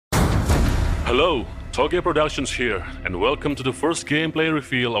Hello, Toge Productions here, and welcome to the first gameplay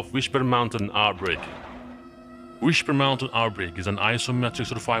reveal of Whisper Mountain Outbreak. Whisper Mountain Outbreak is an isometric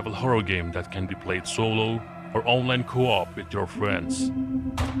survival horror game that can be played solo or online co-op with your friends.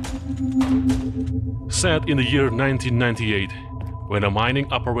 Set in the year 1998, when a mining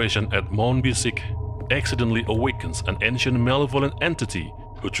operation at Mount Bisik accidentally awakens an ancient malevolent entity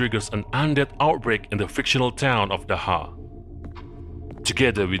who triggers an undead outbreak in the fictional town of Daha.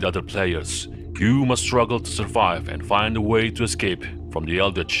 Together with other players, you must struggle to survive and find a way to escape from the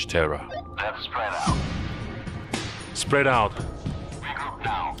eldritch terror. Let's spread out. Spread out, Regroup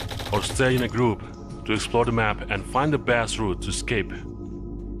now. or stay in a group to explore the map and find the best route to escape.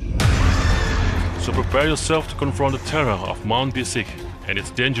 So prepare yourself to confront the terror of Mount Bisik and its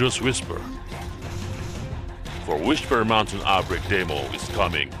dangerous whisper. For Whisper Mountain Outbreak demo is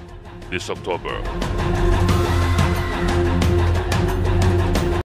coming this October.